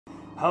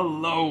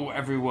Hello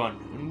everyone,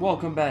 and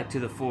welcome back to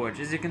the Forge.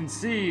 As you can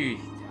see,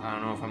 I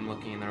don't know if I'm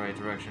looking in the right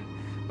direction,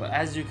 but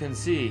as you can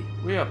see,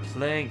 we are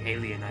playing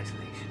Alien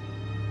Isolation.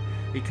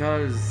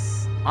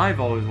 Because I've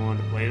always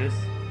wanted to play this.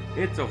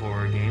 It's a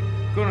horror game,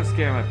 gonna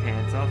scare my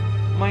pants off,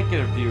 might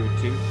get a view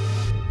or two.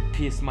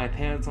 Piss my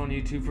pants on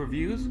YouTube for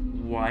views?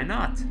 Why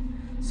not?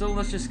 So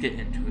let's just get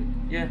into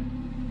it, yeah?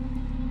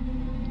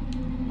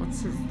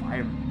 What's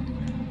Survivor?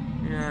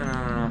 Yeah,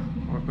 no.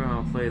 We're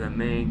gonna play the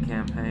main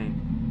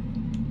campaign.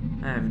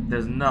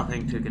 There's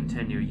nothing to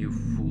continue, you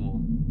fool.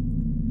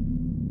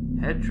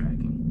 Head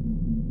tracking.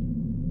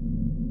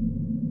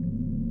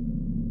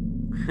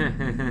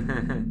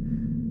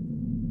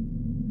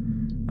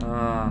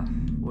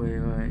 Wait.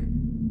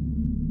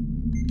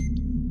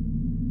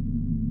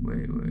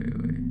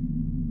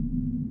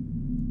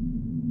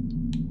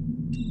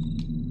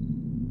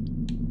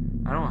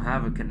 I don't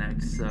have a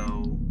Connect,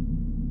 so...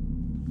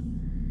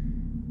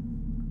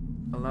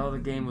 Allow the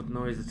game with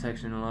noise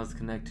detection. Allows the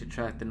Connect to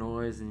track the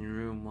noise in your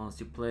room whilst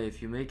you play.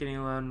 If you make any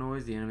loud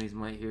noise, the enemies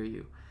might hear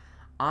you.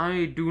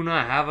 I do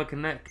not have a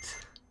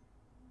Connect.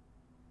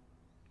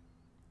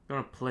 I'm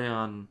gonna play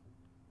on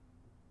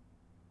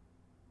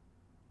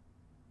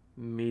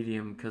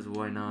medium, because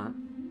why not?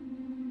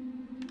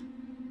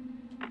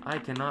 I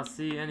cannot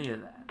see any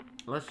of that.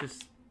 Let's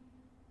just...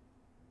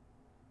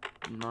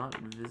 Not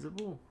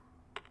visible?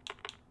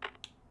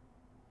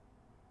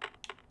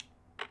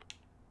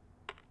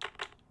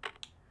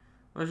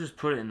 Let's just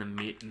put it in the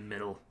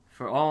middle.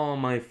 For all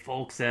my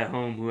folks at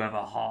home who have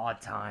a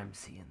hard time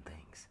seeing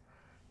things.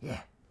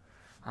 Yeah,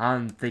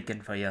 I'm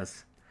thinking for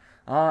yes.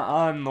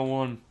 I'm the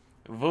one.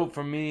 Vote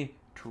for me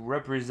to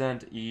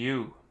represent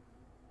you.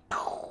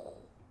 Now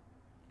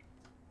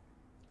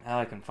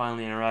I can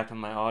finally interact with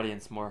my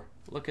audience more.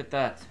 Look at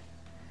that.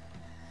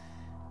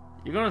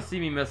 You're gonna see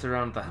me mess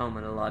around with the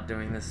helmet a lot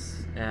during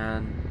this,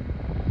 and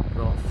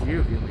well, a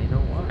few of you may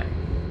know why.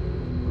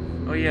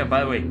 Oh yeah,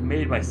 by the way,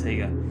 made by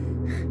Sega.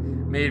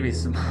 Made me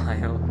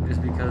smile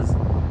just because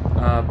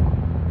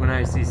when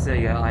I see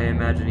Sega, I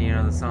imagine, you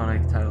know, the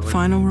Sonic title. Like,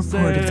 Final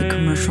report of the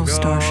commercial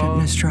starship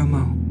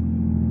Nostromo.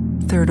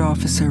 Third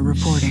officer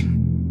reporting.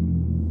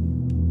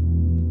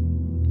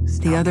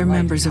 The other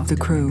members of the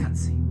crew: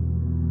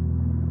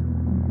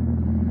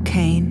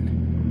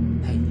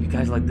 Kane, hey, you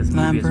guys like this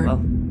movie Lambert, as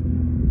well?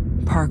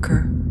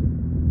 Parker,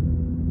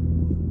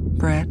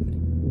 Brett,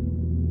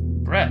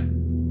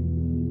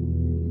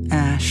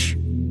 Ash,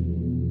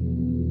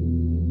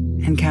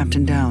 and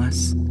Captain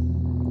Dallas,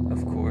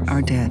 of course,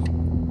 are dead.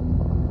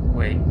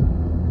 Wait,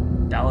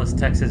 Dallas,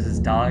 Texas has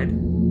died?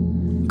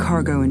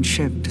 Cargo and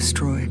ship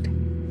destroyed.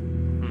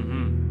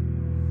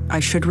 I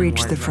should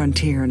reach the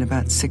frontier in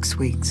about 6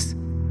 weeks.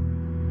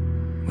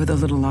 With a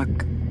little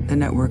luck, the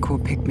network will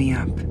pick me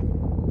up. With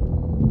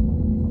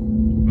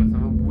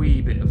a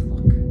wee bit of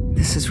luck.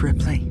 This is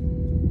Ripley,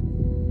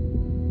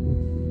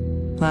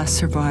 last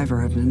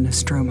survivor of the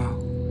Nostromo.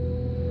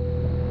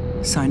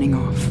 Signing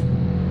off.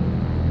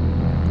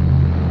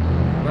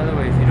 By the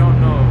way, if you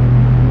don't know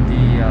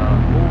the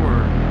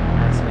horror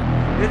aspect,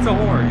 it's a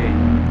horror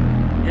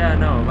game. Yeah,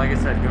 no, like I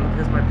said, gonna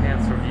piss my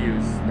pants for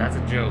views. That's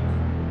a joke.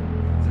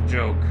 It's a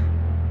joke.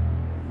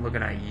 I'm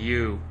looking at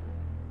you,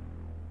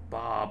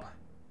 Bob.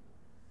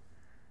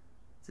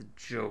 It's a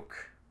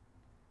joke.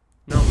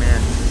 No,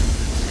 man.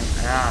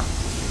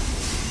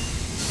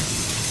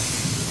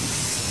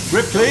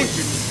 Ripley?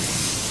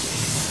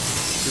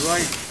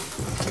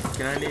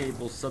 Can I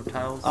enable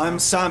subtitles? I'm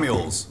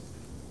Samuels.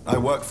 I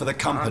work for the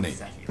company.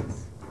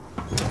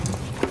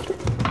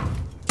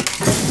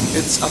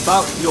 It's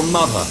about your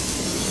mother.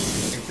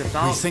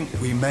 We think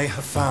we may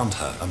have found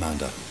her,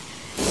 Amanda.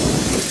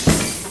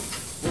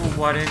 Well,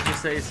 why didn't you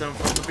say so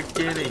from the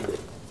beginning?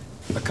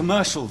 A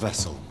commercial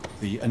vessel,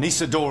 the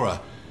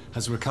Anisadora,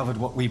 has recovered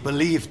what we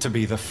believe to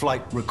be the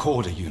flight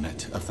recorder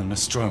unit of the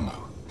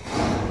Nostromo.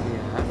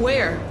 Yeah.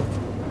 Where?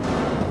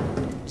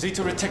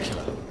 Zeta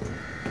Reticula.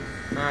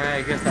 Alright,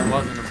 I guess that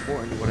wasn't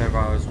important, whatever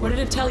I was. What did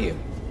it tell you?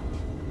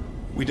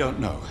 We don't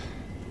know.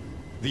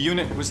 The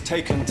unit was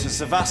taken to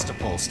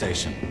Sevastopol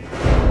station.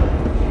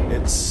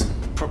 It's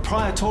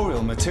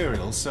proprietorial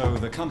material, so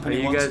the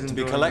company wants it to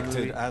be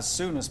collected as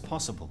soon as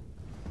possible.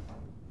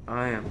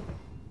 I am.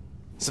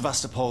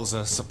 Sevastopol's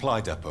a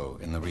supply depot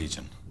in the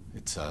region.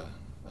 It's a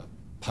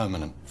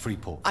permanent free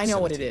port facility. I know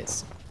what it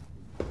is.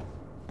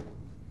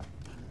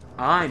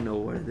 I know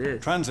what it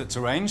is. Transit's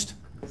arranged.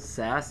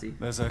 Sassy.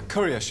 There's a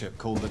courier ship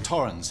called the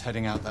Torrens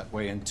heading out that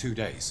way in 2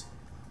 days.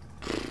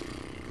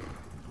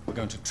 We're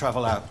going to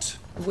travel out.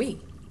 We?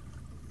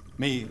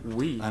 Me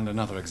and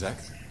another exec.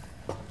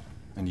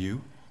 And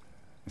you,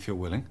 if you're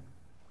willing.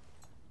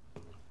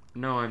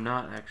 No, I'm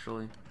not,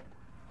 actually.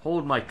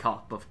 Hold my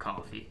cup of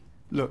coffee.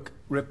 Look,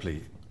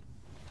 Ripley,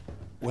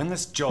 when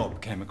this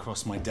job came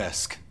across my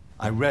desk,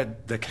 I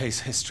read the case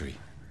history.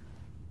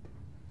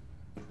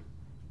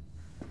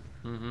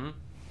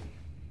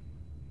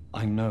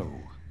 I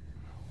know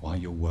why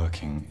you're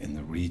working in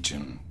the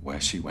region where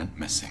she went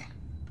missing.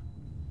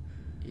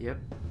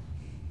 Yep.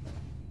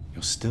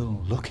 You're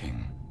still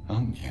looking,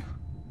 aren't you?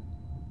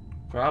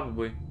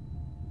 Probably.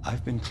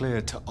 I've been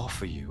cleared to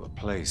offer you a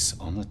place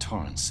on the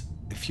Torrens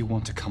if you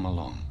want to come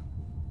along.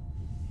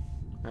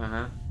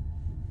 Uh-huh.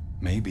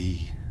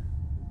 Maybe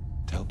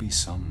there'll be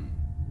some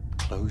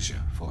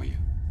closure for you.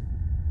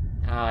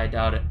 I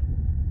doubt it.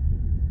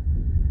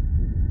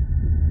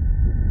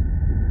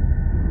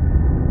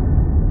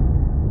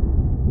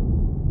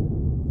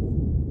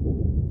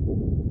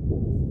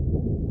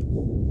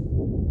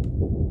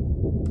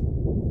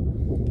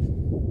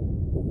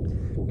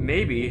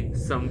 Maybe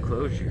some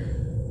closure.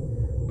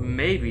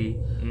 Maybe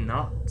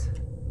not.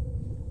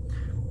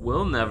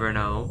 We'll never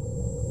know.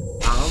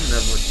 I'll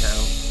never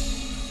tell.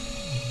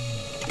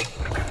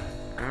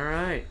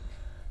 Alright.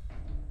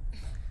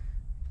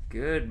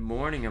 Good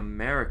morning,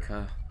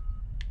 America.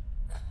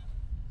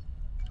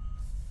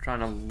 Trying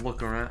to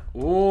look around.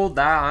 Oh,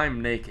 that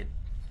I'm naked.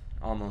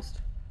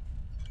 Almost.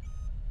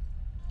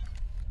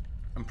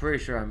 I'm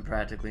pretty sure I'm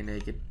practically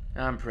naked.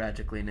 I'm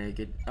practically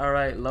naked.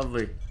 Alright,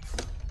 lovely.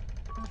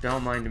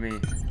 Don't mind me.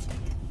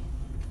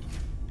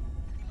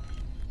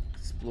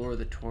 Explore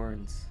the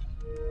Torrens.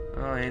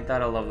 Oh, ain't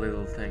that a lovely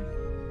little thing?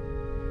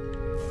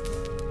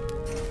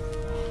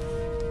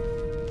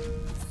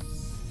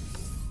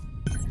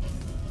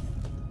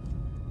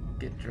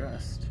 Get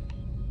dressed.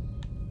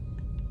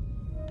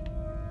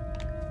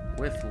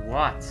 With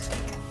what?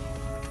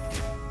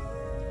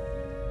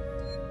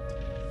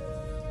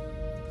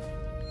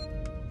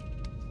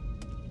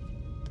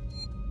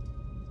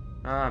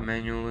 Ah,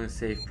 manually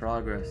save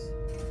progress.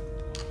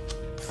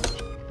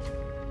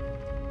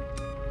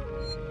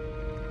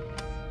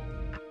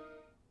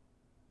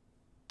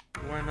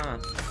 Why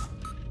not?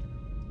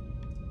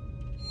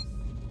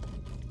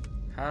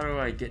 How do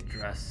I get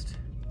dressed?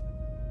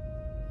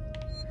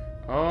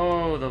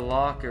 Oh, the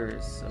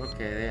lockers.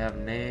 Okay, they have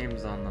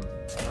names on them.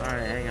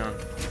 Alright, hang on.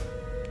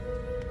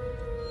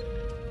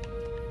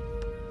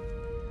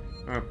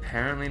 Or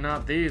apparently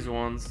not these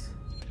ones.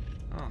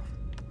 Oh.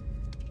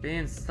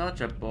 Being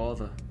such a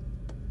bother.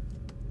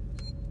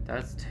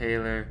 That's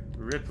Taylor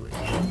Ripley.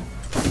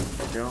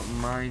 Don't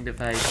mind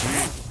if I do.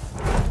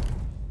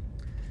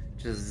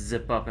 Just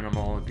zip up and I'm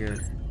all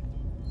good.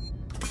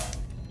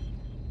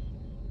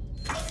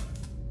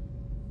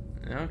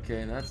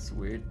 Okay, that's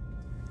weird.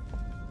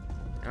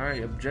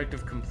 Alright,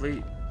 objective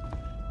complete.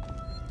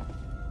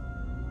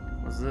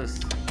 What's this?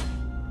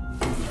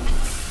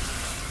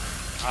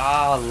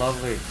 Ah,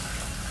 lovely.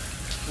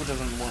 Who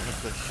doesn't want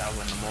a good shower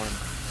in the morning?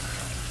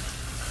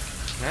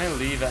 Can I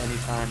leave at any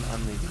time?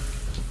 I'm leaving.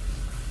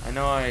 I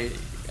know I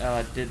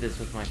did this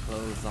with my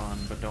clothes on,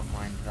 but don't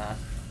mind that.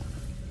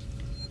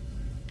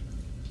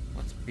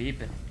 What's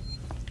beeping?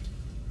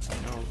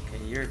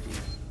 Okay, you're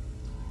beeping.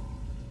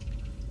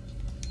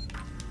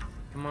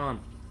 Come on.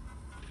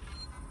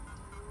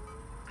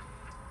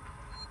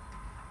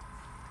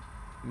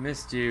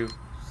 Missed you.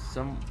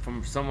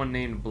 From someone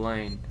named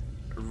Blaine.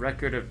 A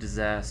record of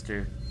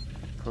disaster.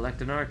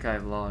 Collect an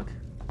archive log.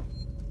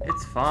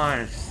 It's fine,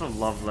 it's just a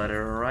love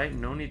letter, alright?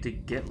 No need to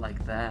get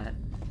like that.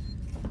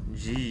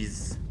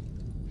 Jeez.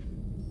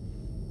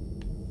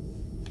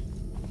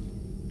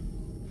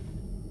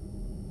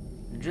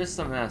 Just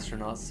some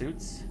astronaut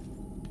suits.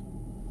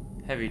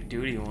 Heavy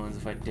duty ones,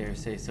 if I dare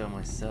say so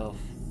myself.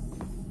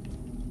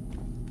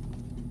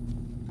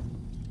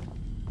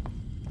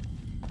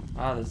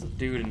 Ah, there's a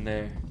dude in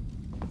there.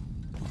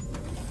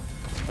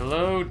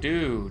 Hello,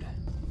 dude.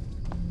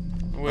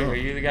 Wait, are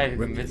you the guy who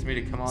convinced me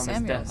to come on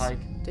this death hike?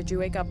 Did you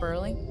wake up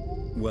early?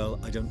 Well,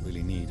 I don't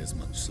really need as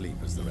much sleep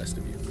as the rest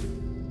of you.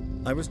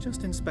 I was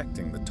just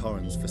inspecting the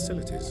Torrens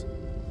facilities.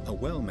 A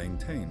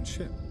well-maintained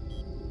ship.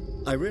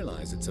 I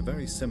realize it's a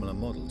very similar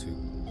model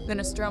to... The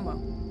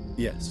Nostromo.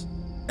 Yes,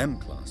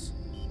 M-class.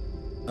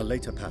 A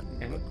later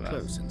pattern, but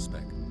close in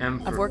spec.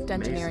 I've worked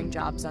engineering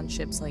jobs on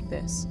ships like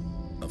this.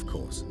 Of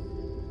course.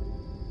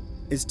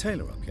 Is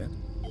Taylor up yet?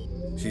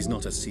 She's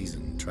not a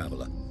seasoned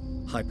traveler.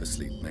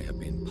 Hypersleep may have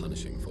been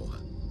punishing for her.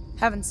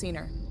 Haven't seen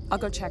her. I'll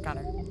go check on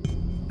her.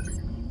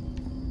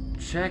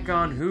 Check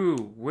on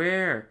who?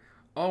 Where?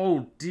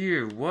 Oh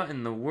dear, what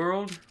in the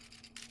world?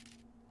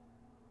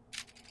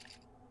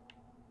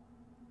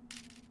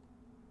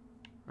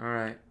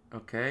 Alright,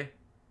 okay.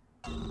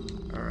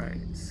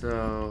 Alright,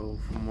 so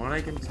from what I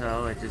can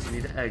tell, I just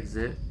need to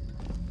exit.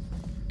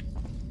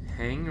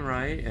 Hang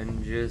right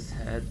and just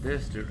head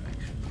this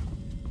direction.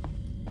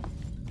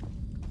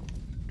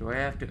 Do I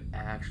have to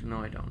actually? No,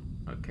 I don't.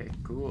 Okay,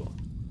 cool.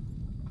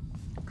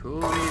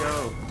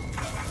 Coolio.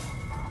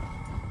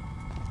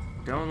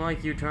 Don't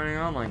like you turning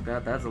on like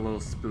that. That's a little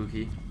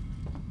spooky.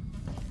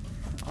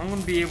 I'm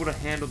gonna be able to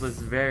handle this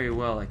very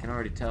well. I can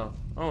already tell.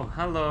 Oh,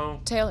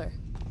 hello. Taylor,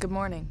 good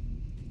morning.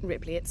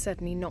 Ripley, it's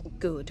certainly not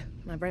good.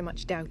 I very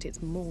much doubt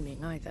it's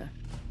morning either.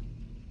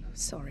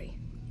 Sorry.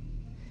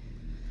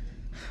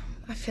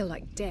 I feel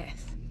like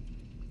death.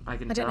 I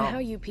don't know how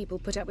you people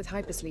put up with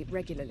hypersleep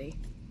regularly.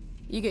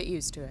 You get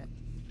used to it.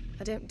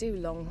 I don't do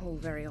long haul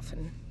very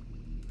often.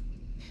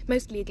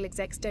 Most legal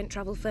execs don't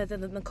travel further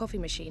than the coffee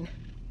machine.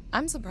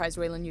 I'm surprised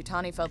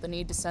Weyland-Yutani felt the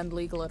need to send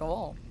legal at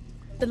all.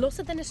 The loss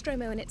of the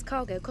Nostromo and its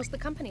cargo cost the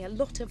company a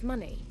lot of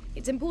money.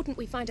 It's important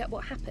we find out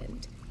what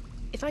happened.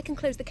 If I can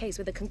close the case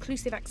with a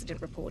conclusive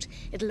accident report,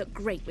 it'll look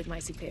great with my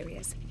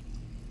superiors.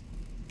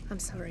 I'm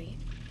sorry.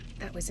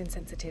 That was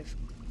insensitive.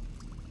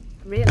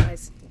 I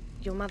realize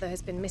your mother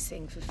has been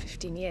missing for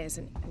 15 years,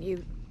 and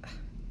you...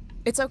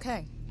 It's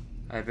okay.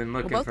 I've been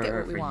looking for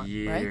her for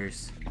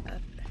years. Right?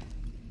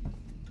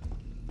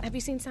 Have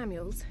you seen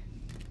Samuels?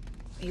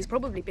 He's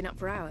probably been up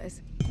for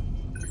hours.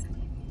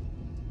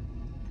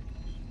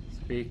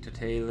 Speak to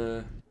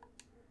Taylor.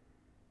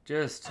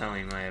 Just tell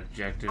me my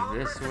objective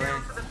this way.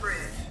 To the bridge,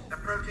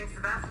 approaching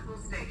Sebastopol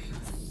Station.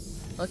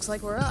 Looks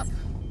like we're up.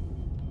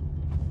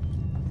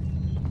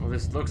 Well,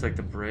 this looks like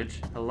the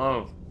bridge.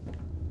 Hello.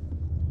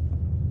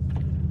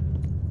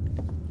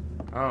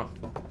 Oh,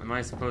 am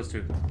I supposed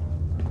to?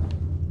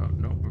 Oh,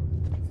 no.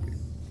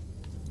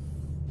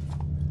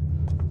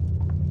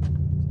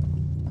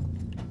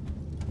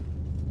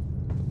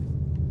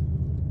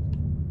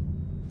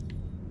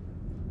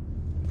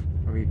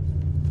 Are we...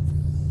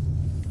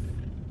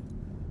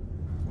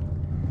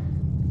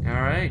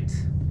 Alright.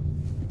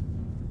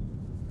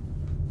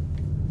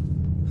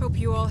 Hope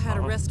you all had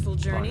a restful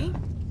journey.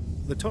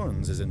 The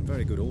Torrens is in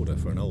very good order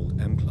for an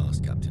old M-class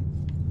captain.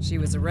 She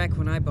was a wreck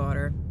when I bought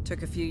her.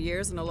 Took a few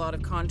years and a lot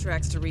of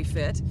contracts to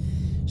refit.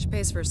 She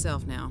pays for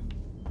herself now.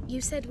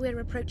 You said we're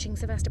approaching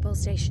Sevastopol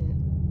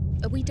Station.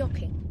 Are we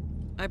docking?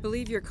 I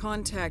believe your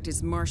contact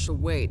is Marshal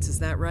Waits, is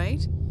that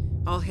right?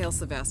 I'll hail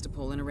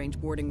Sevastopol and arrange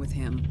boarding with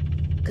him.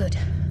 Good.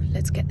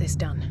 Let's get this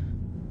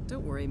done.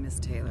 Don't worry, Miss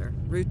Taylor.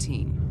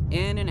 Routine.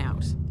 In and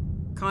out.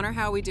 Connor,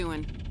 how we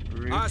doing?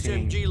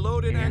 SMG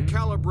loaded and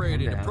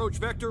calibrated. Approach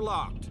vector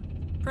locked.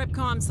 Prep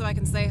comm so I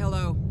can say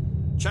hello.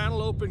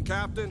 Channel open,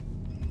 Captain.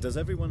 Does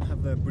everyone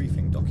have their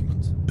briefing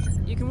documents?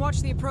 You can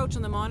watch the approach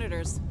on the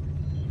monitors.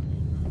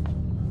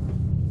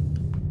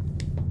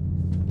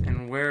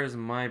 And where's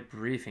my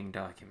briefing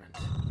document?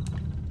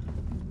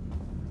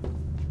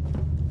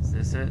 Is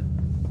this it?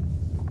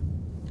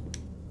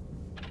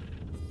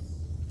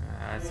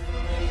 That's...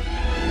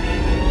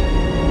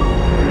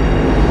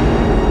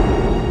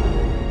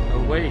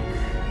 Awake.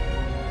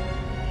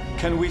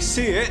 Can we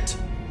see it?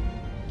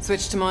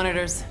 Switch to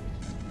monitors.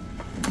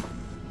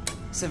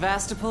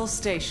 Sevastopol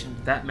Station.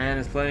 That man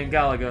is playing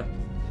Galaga.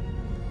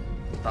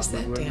 Is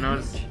that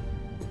damage?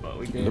 But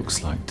we did.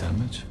 Looks like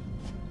damage.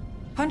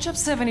 Punch up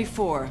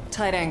 74,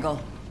 tight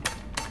angle.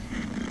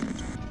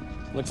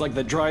 Looks like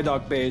the dry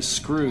dock bay is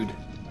screwed.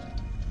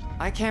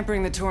 I can't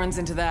bring the Torrens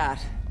into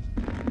that.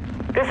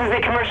 This is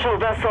the commercial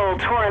vessel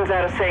Torrens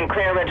out of St.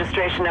 Clair,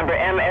 registration number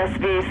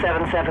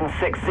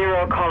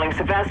MSV7760, calling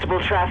Sevastopol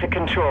Traffic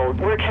Control.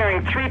 We're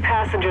carrying 3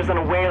 passengers on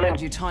a Wayland...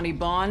 Yutani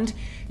Bond,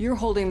 you're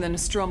holding the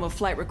Nostromo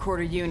flight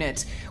recorder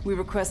unit. We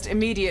request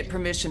immediate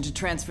permission to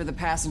transfer the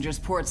passengers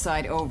port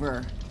side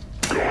over.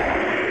 This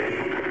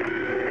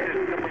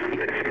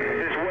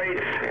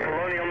Waits,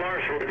 Colonial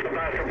Marshal,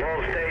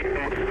 Sebastopol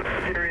Station.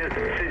 Serious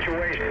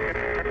situation.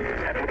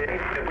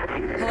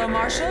 Hello,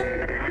 Marshal?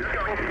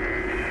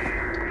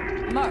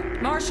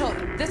 Marshal,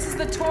 this is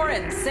the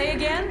Torrens. Say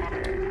again?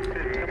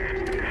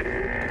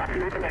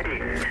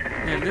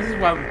 Man, this is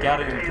why we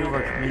gotta improve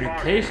our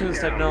communications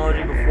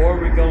technology before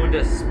we go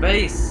into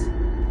space.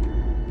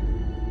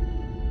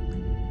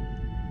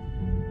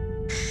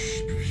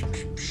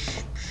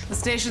 The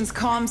station's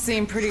comms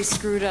seem pretty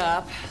screwed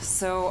up,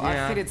 so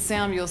Yeah. I fitted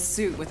Samuel's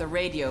suit with a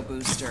radio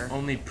booster.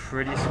 Only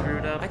pretty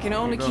screwed up? I can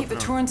only We keep the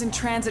both know. Torrens in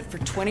transit for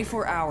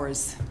 24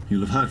 hours.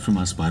 You'll have heard from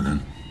us by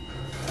then.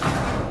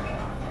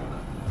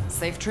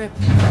 Safe trip.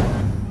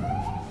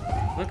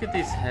 Look at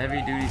these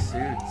heavy-duty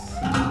suits.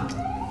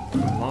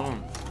 Love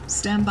them.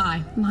 Stand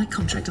by. My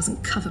contract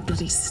doesn't cover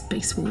bloody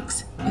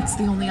spacewalks. It's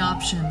the only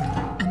option,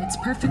 and it's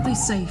perfectly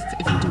safe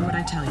if you do what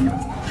I tell you.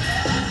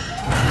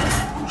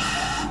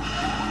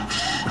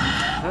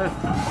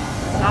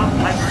 Stop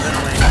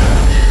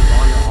hyperventilating with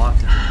all your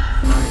oxygen.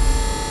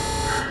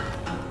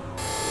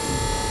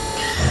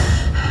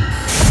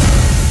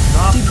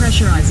 Stop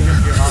Depressurizing.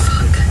 your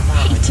oxygen. Come on,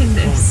 Hating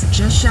this.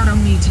 Just shadow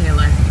me,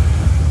 Taylor.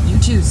 You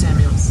too,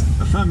 Samuels.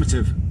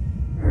 Affirmative.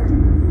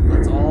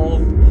 Let's all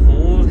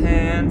hold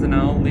hands and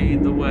I'll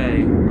lead the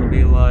way. I'll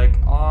be like,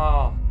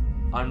 ah,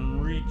 I'm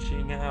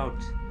reaching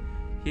out.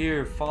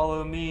 Here,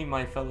 follow me,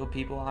 my fellow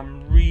people.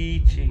 I'm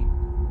reaching.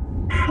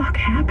 What the fuck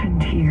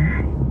happened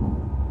here?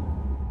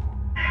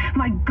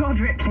 My God,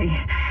 Ripley.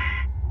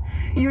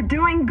 You're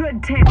doing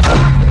good, Taylor.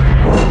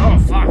 Oh,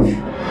 fuck.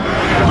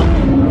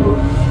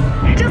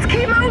 Just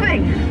keep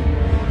moving.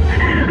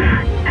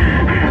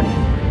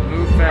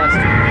 Move faster. Move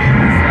faster.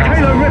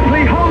 Taylor,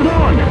 Ripley, hold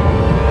on.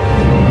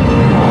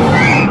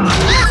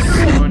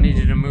 I need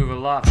you to move a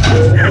lot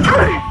faster.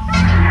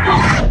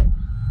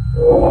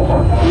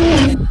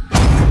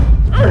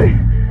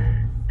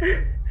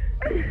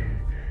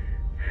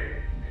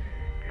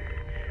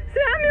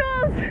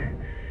 Samuels!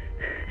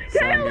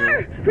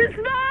 Taylor!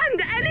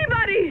 Respond!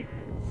 Anybody!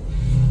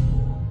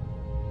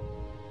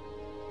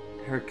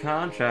 Her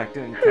contract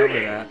didn't cover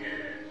that.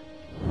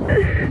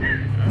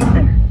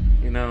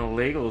 You know,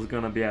 legal's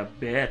gonna be a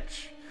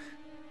bitch.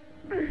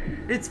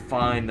 It's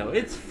fine though.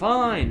 It's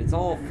fine. It's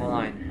all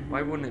fine.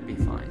 Why wouldn't it be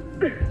fine?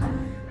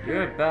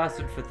 You're a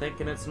bastard for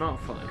thinking it's not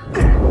fun.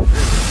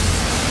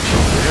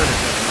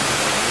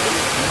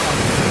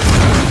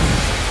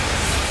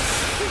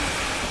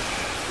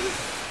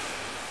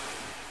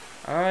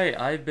 Alright,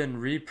 I've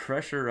been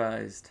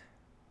repressurized.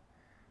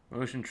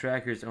 Motion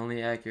tracker is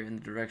only accurate in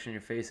the direction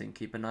you're facing.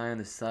 Keep an eye on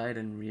the side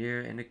and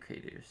rear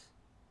indicators.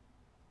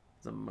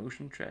 It's a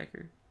motion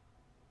tracker?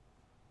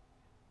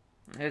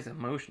 There's a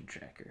motion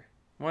tracker.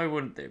 Why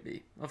wouldn't there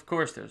be? Of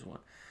course there's one.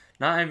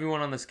 Not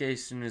everyone on the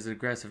station is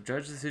aggressive.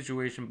 Judge the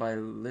situation by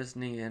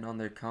listening in on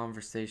their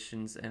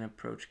conversations and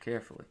approach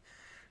carefully.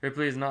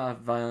 Ripley is not a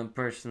violent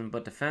person,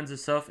 but defends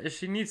herself if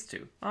she needs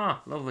to.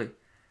 Ah, lovely.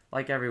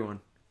 Like everyone.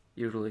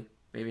 Usually.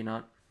 Maybe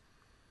not.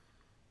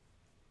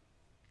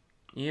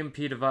 EMP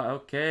device.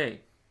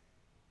 Okay.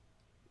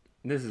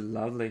 This is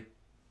lovely.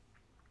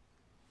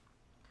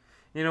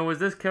 You know, was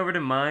this covered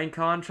in my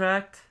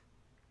contract?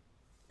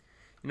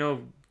 You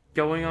know,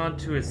 going on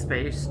to a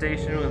space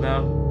station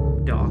without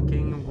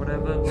docking or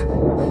whatever.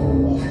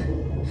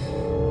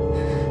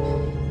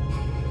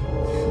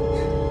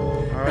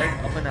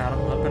 Alright, up and at 'em,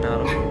 up and at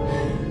 'em.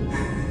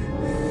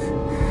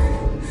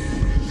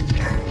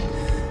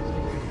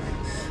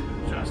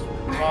 Just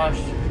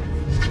rush.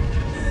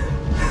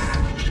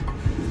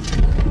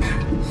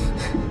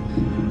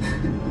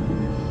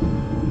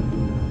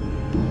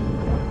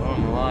 Oh,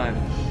 I'm alive.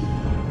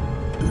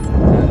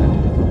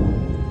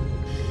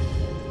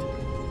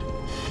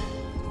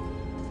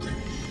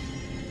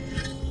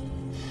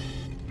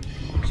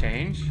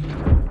 Change?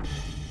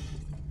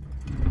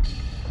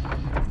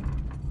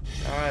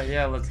 Alright,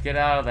 yeah, let's get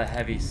out of the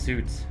heavy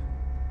suits.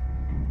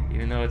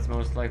 Even though it's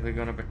most likely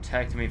going to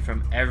protect me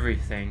from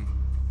everything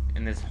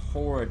in this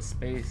horrid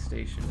space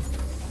station.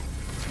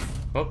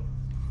 Oh.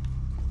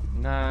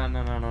 No. I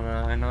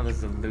know this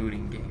is a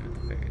looting game at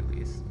the very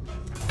least.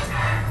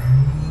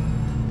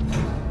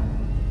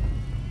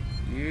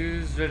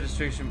 Use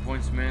registration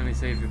points to manually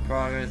save your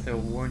progress. They'll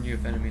warn you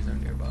if enemies are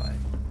nearby.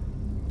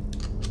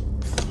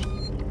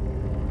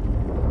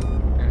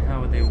 And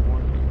how would they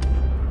warn me?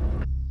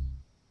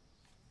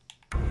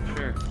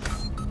 Sure.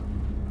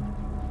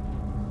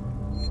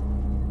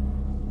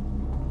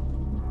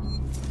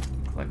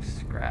 Collect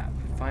scrap.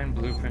 Find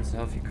blueprints to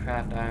help you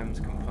craft items,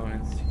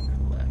 components you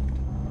collect.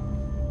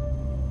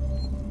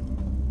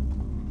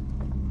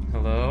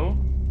 Hello?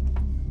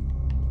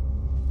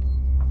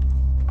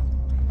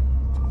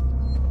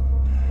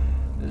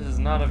 This is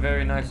not a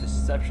very nice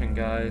reception,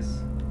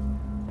 guys.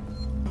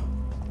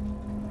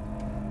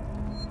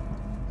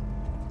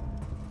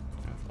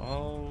 Of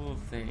all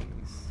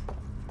things.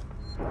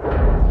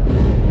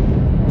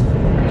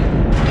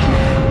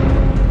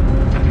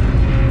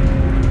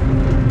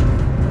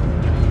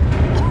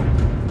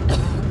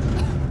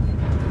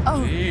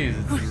 Jeez,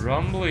 it's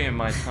rumbly in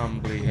my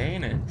tumbly,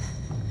 ain't it?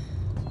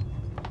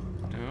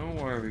 Don't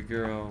worry,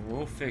 girl.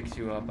 We'll fix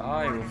you up.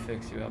 I will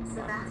fix you up.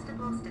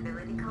 Sevastopol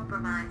stability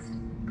compromised.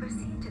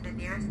 Proceed to the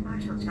nearest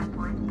Marshall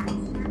checkpoint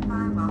and stand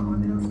by while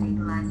orbital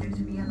stabilizers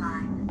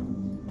realign.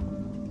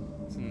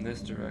 It's in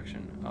this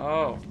direction.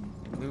 Oh,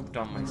 looped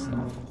on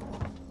myself.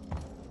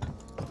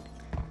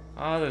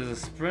 Ah, there's a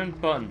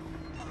sprint button.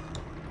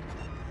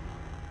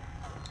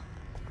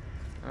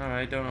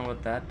 Alright, don't know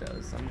what that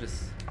does. I'm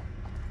just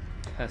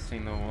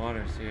testing the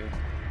waters here.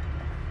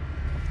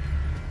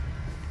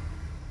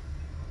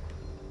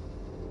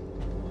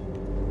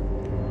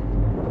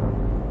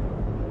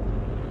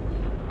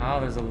 Oh,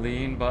 there's a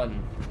lean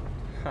button.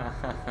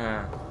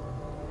 Alright,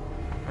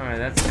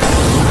 that's good.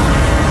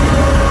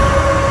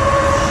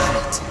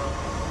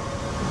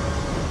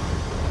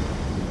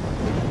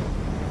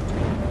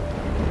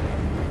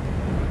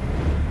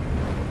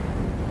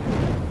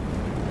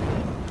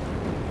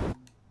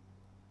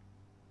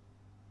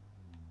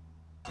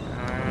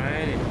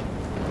 Alrighty.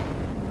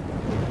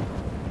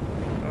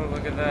 Oh,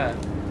 look at that.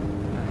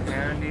 A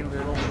handy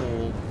little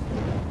hole.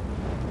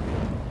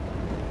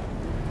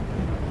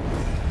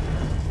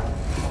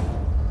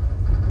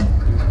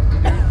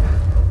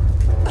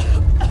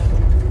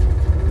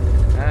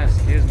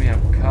 Excuse me,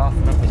 I'm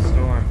coughing up a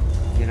storm.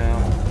 You know,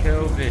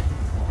 COVID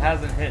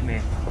hasn't hit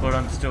me, but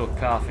I'm still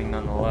coughing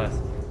nonetheless.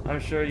 I'm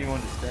sure you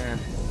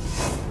understand.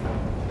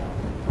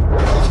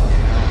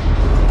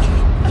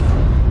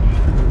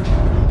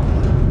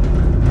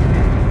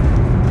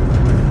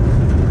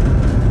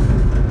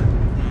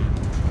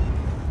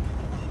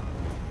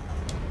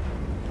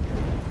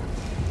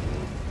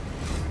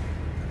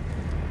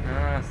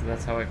 Ah, so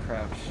that's how I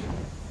crouch.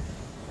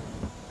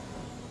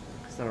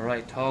 It's the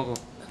right toggle.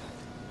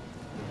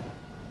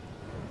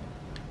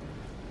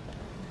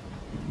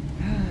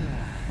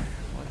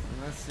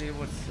 Let's see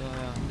what's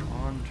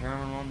on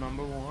terminal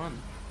number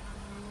 1.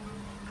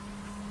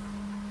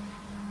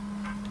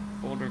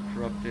 Folder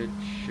corrupted,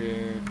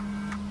 shared.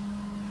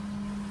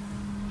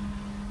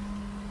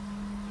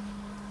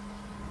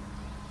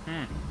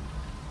 Yeah,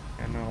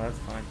 no, that's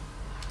fine.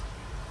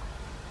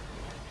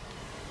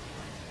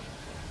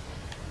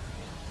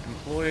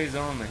 Employees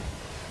only.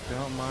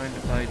 Don't mind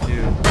if I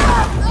do.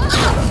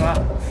 Ah.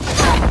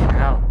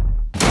 Ow.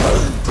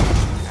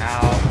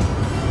 Ow.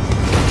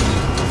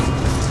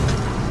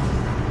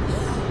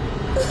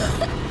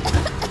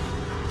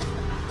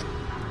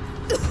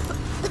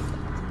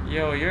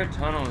 Yo, your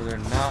tunnels are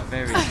not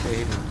very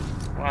stable.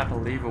 We'll have to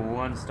leave a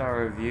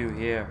 1-star review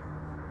here.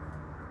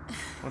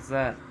 What's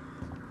that?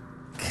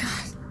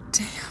 God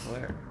damn.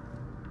 Where?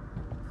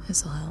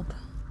 This'll help.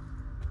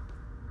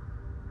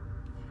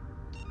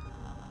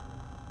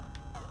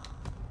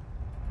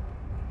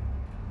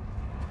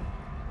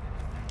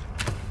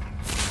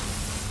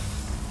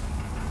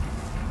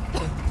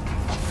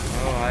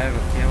 Oh, I have a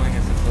feeling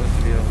it's supposed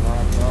to be a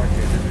lot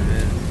darker than it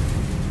is.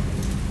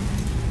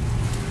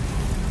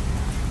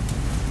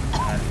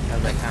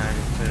 Because I kind of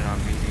just put it on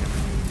medium.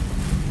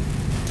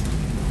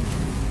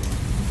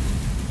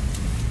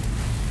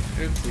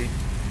 Oopsie.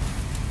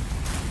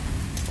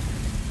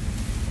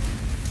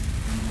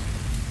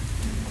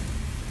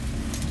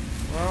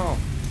 Well,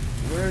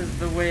 where's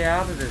the way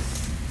out of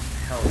this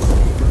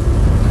hellscape?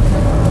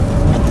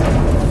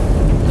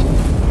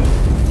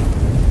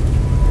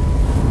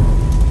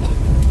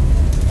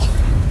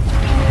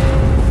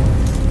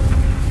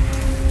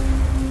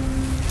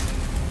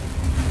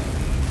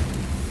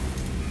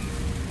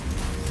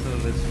 So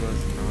this was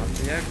not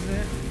the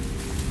exit?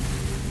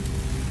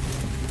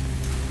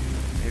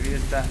 Maybe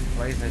it's that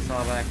place I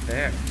saw back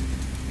there.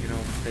 You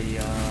know, the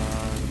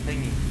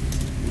thingy.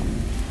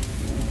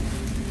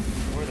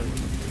 Where the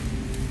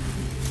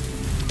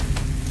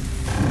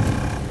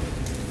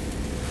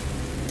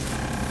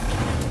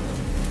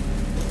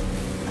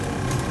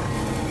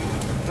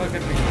look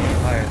at me,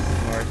 fire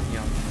smart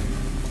young man.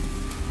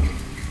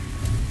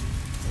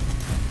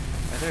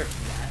 Are there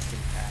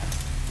blasting paths?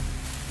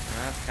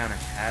 That's kind of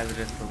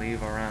hazardous to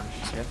leave around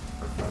ship.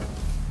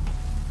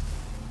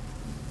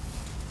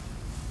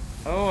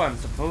 Oh, I'm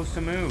supposed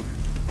to move.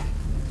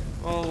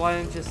 Well, why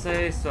didn't you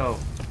say so?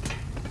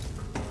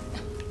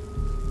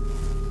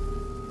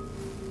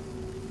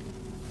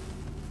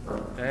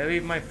 Did I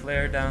leave my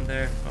flare down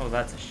there? Oh,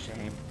 that's a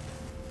shame.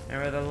 I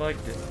rather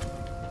liked it.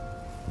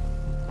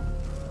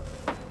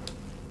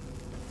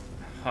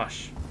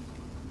 Hush.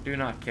 Do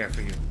not care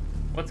for you.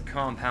 What's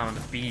compound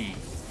B?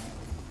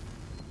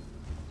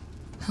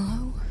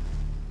 Hello?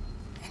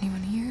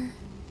 Anyone here?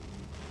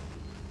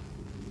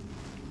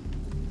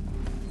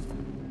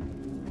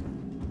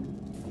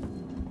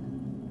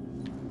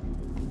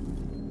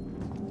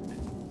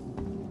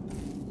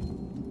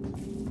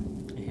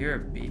 I hear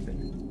it beeping.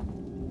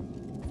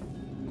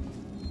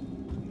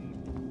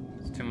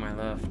 It's to my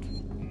left.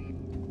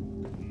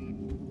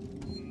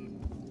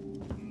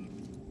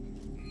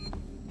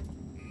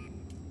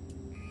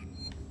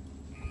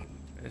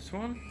 This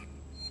one?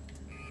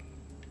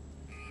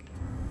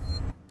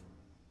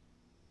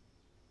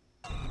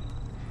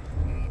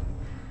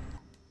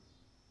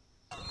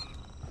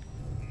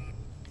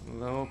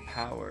 Low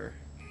power.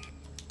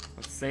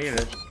 Let's save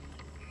it.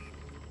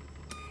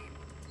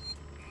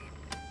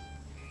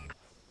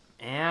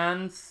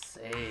 And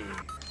save.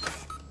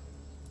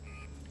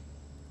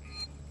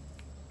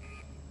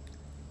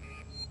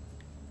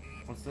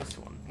 What's this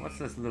one? What's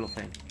this little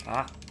thing?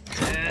 Ah.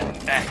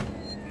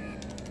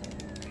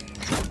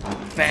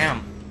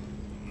 Bam.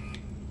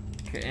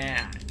 Okay.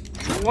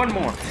 One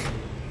more.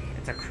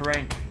 It's a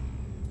crank.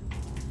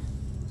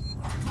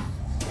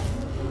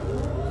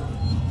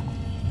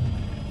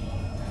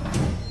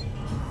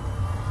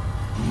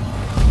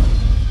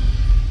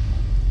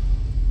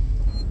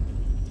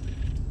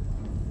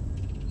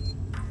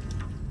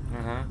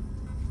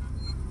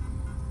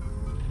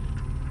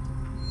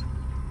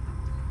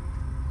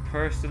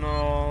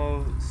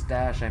 Personal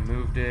stash, I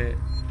moved it.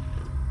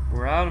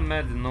 We're out of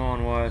meds and no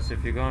one was, so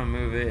if you're gonna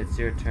move it, it's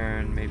your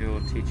turn. Maybe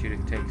we'll teach you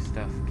to take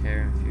stuff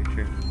care in the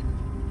future.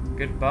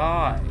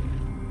 Goodbye.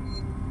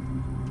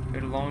 We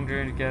had a long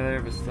journey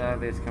together, but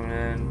sadly it's coming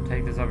in.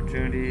 Take this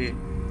opportunity.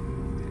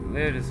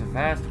 Lived as a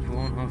fast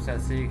pool and hopes that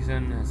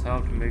Seegson has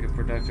helped to make a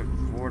productive,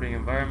 rewarding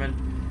environment.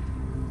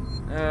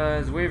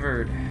 Has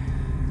wavered.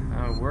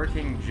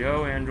 Working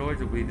Joe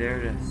androids will be there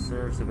to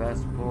serve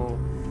Sebastopol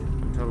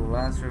until the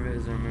last rivet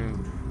is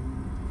removed.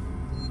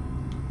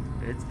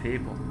 It's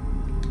people.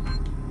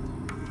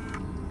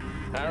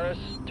 Harris,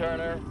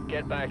 Turner,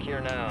 get back here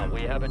now.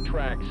 We have a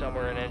track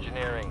somewhere in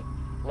engineering.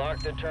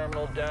 Lock the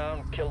terminal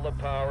down, kill the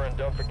power, and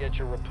don't forget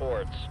your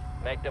reports.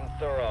 Make them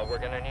thorough. We're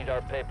gonna need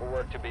our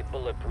paperwork to be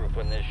bulletproof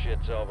when this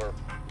shit's over.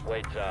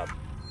 Waits up.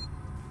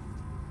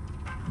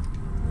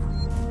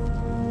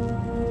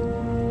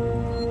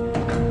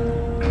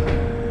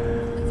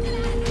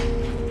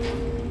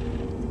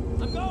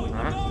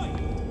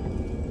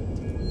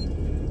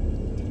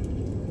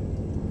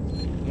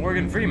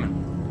 Morgan Freeman.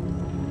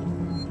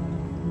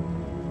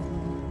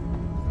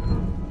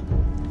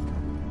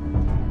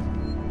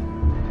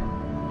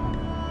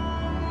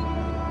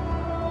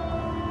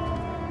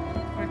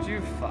 Where'd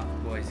you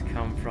fuckboys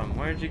come from?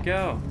 Where'd you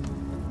go?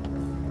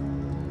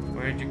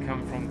 Where'd you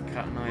come from,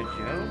 Cotton Eye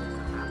Joe?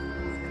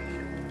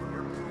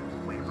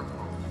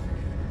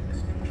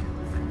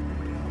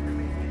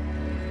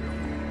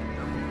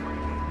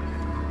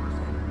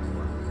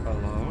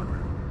 Hello?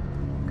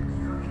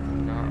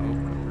 Not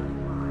open.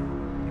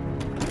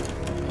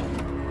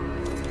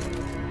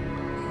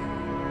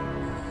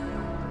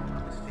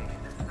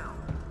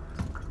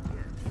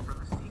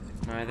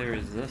 Neither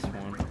is this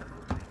one.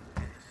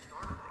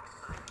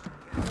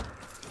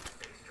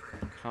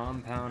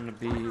 Compound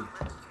B.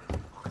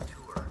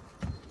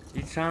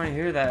 Each time I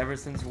hear that, ever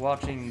since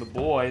watching The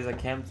Boys, I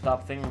can't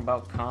stop thinking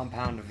about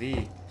Compound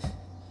V.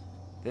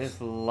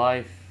 This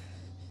life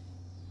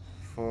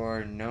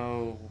for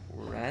no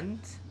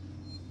rent?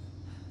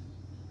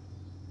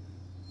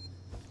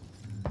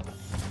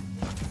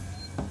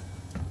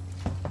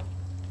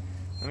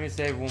 Let me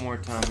save one more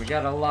time. We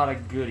got a lot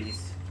of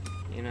goodies.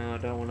 You know, I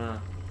don't want to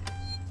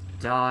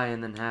die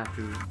and then have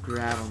to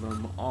grab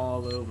them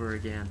all over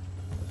again.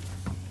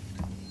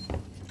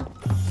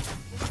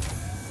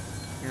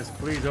 Yes,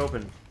 please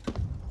open.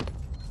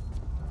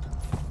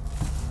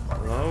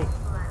 Hello?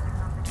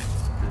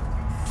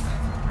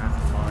 That's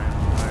a lion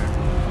fire.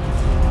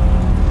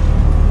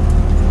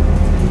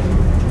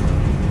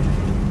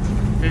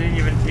 They didn't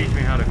even teach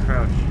me how to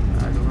crouch.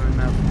 I had to learn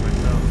that for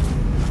myself.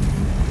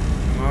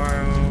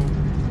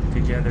 Tomorrow,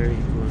 together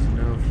equals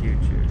no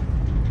future.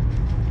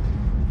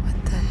 What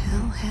the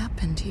hell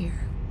happened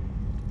here?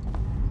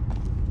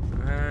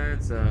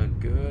 That's a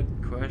good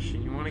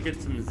question. You want to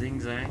get some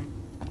zing-zang?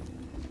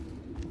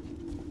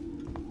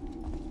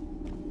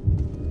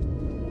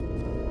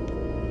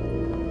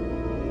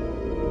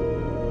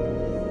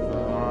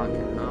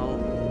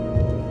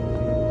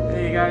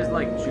 You guys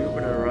like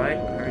Jupiter, right?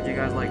 I heard you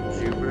guys like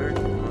Jupiter.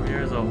 Well,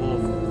 here's a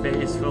whole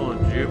face full of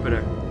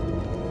Jupiter.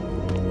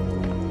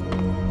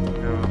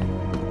 No.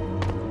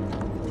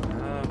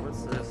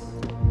 What's this?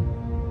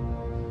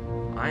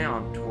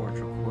 Ion torch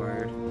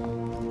required.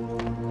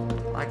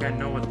 Like I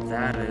know what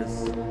that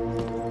is.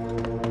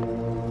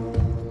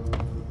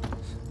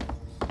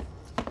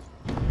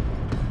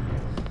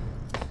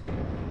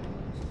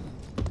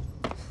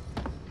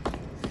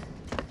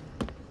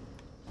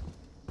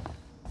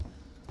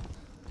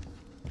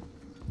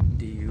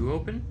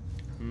 Open?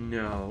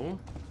 No.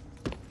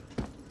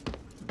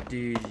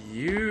 Do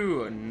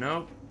you?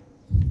 Nope.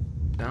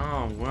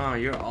 Oh, wow,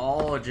 you're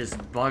all just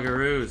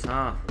buggeroos,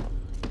 huh?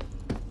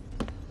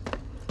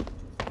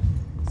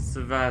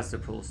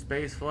 Sevastopol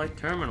Spaceflight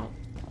Terminal.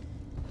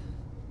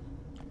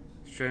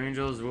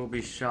 Strangers will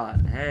be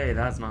shot. Hey,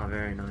 that's not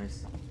very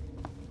nice.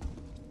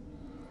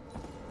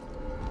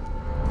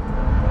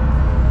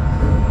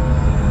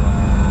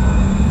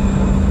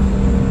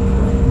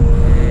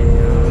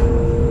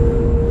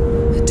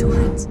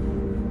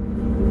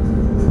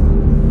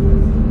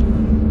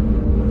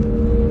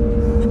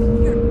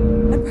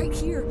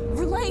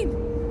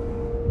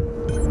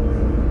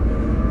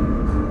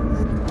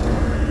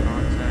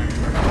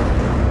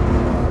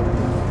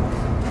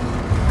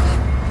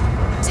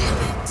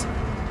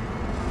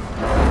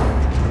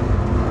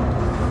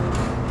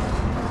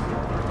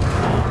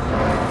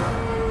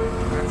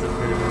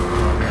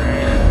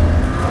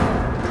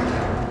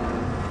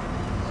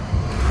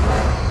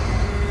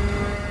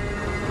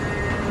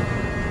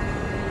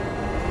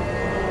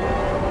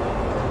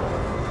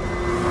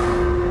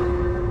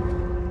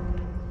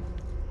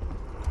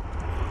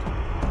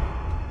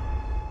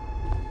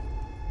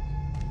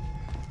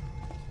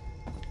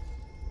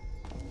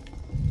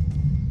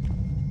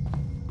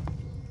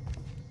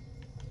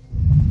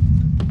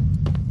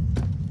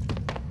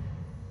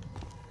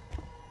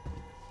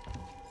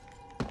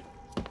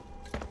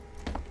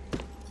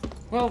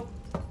 Well,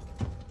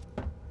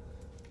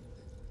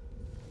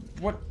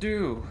 what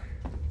do?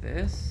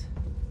 This?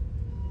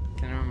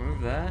 Can I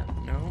remove that?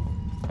 No?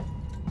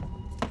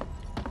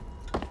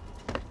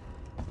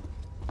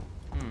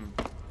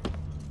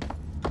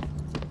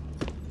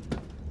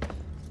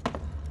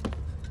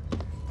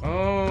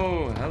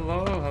 Oh,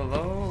 hello,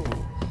 hello.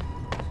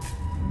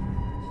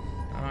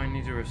 Oh, I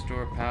need to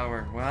restore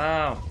power.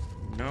 Wow,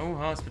 no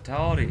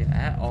hospitality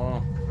at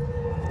all.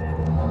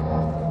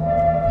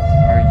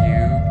 Are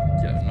you?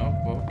 Yeah,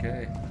 nope,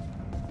 okay.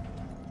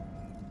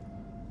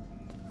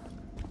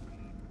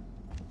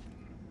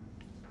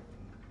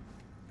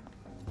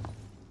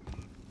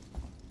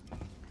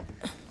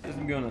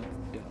 I'm gonna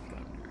duck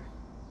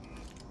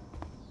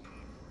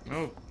under.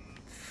 Oh,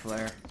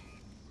 flare.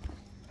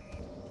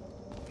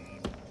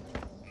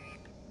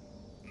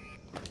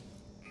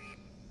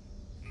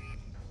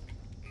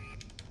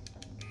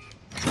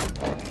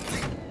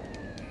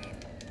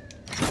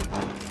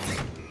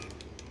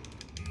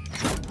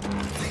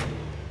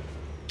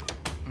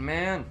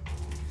 Man,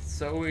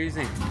 so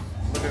easy.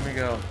 Look at me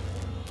go.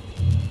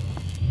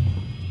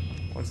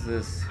 What's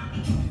this?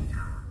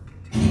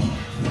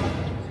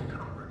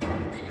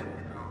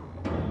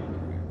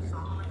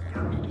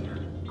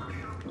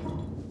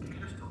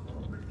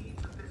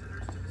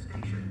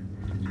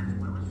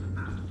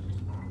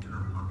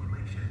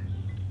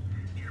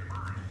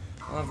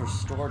 I'll have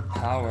restored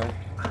power.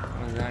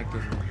 What does that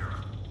give me?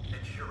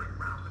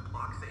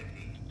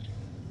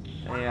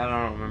 Hey, I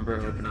don't remember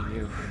opening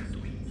you.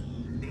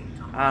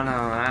 I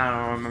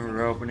don't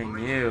remember opening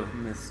you,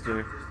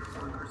 mister.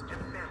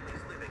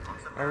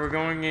 Oh, we're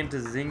going into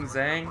Zing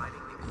Zang?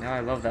 Now I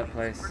love that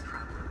place.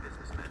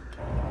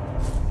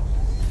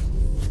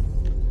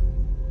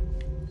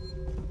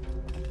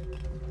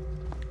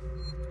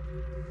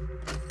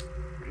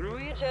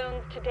 Druids,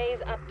 Jones, today's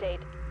update.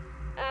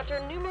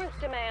 After numerous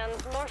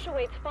demands, Marshal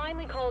Waits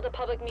finally called a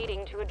public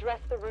meeting to address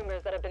the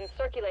rumors that have been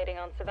circulating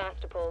on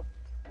Sevastopol.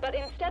 But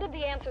instead of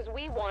the answers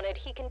we wanted,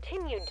 he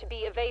continued to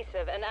be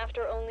evasive, and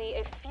after only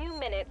a few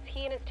minutes,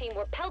 he and his team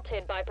were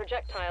pelted by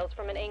projectiles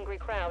from an angry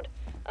crowd.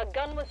 A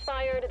gun was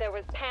fired, there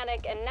was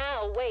panic, and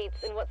now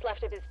Waits and what's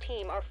left of his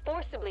team are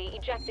forcibly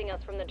ejecting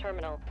us from the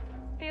terminal.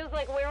 Feels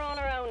like we're on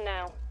our own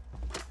now.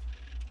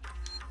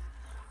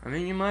 I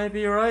mean, you might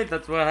be right.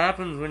 That's what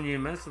happens when you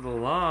mess with the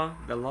law.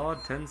 The law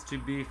tends to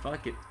be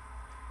fuck it.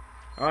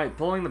 Alright,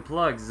 pulling the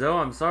plug. Zoe,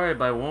 I'm sorry,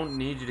 but I won't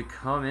need you to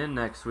come in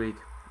next week.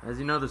 As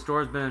you know, the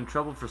store's been in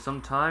trouble for some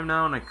time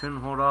now, and I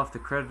couldn't hold off the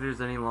creditors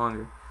any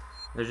longer.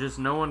 There's just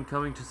no one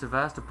coming to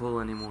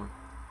Sevastopol anymore.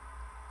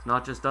 It's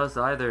not just us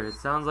either. It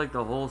sounds like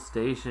the whole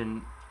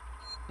station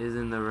is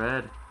in the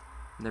red,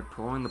 and they're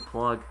pulling the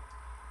plug.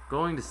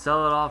 Going to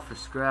sell it off for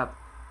scrap.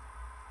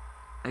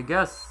 I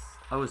guess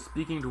I was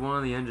speaking to one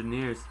of the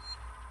engineers,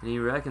 and he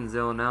reckons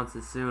they'll announce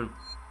it soon.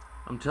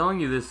 I'm telling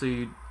you this so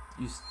you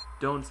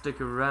don't stick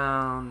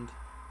around,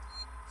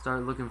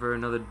 start looking for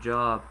another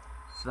job.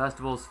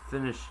 Sevastopol's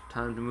finished.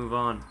 Time to move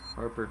on.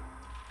 Harper.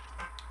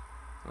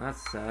 Well,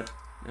 that's sad.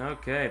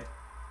 Okay.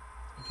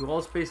 To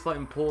all spaceflight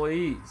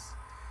employees.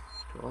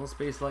 To all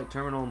spaceflight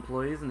terminal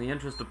employees, in the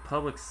interest of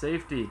public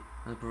safety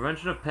and the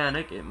prevention of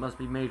panic, it must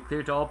be made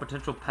clear to all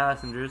potential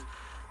passengers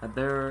that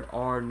there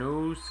are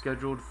no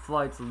scheduled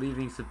flights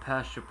leaving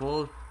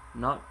Sevastopol,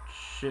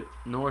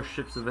 nor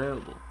ships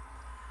available.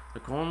 The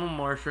colonial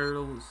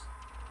marshals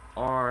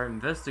are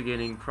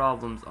investigating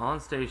problems on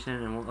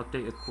station and will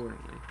update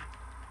accordingly.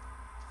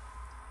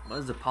 What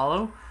is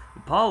Apollo?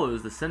 Apollo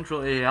is the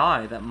central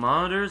AI that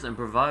monitors and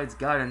provides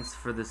guidance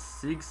for the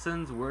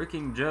Sigson's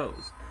working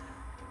Joes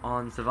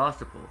on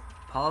Sevastopol.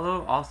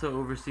 Apollo also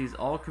oversees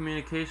all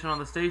communication on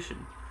the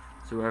station,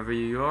 so wherever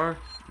you are,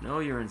 know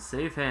you're in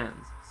safe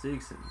hands.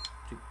 Sigson,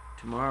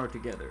 tomorrow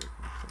together.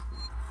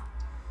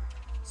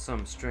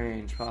 Some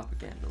strange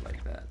propaganda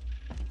like that.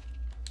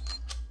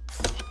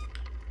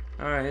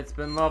 Alright, it's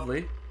been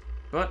lovely,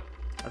 but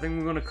I think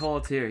we're gonna call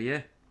it here,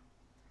 yeah?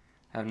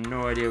 I have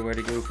no idea where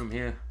to go from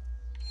here.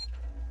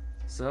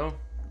 So,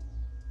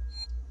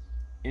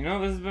 you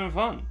know, this has been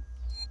fun.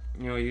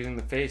 You know, using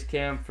the face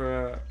cam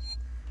for...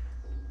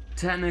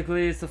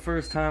 Technically, it's the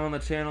first time on the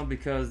channel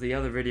because the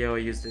other video I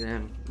used it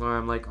in, where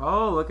I'm like,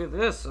 oh, look at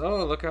this.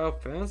 Oh, look how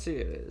fancy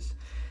it is.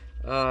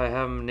 I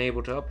haven't been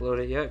able to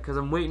upload it yet because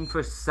I'm waiting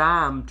for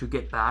Sam to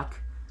get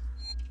back.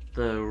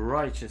 The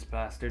righteous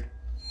bastard.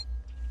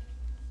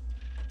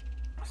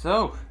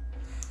 So,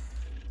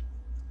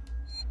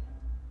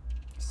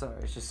 sorry,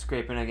 it's just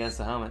scraping against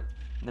the helmet.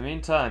 In the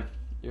meantime,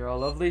 you're all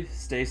lovely,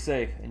 stay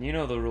safe, and you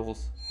know the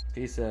rules.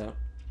 Peace out.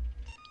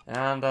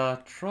 And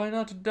try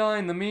not to die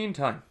in the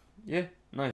meantime. Yeah?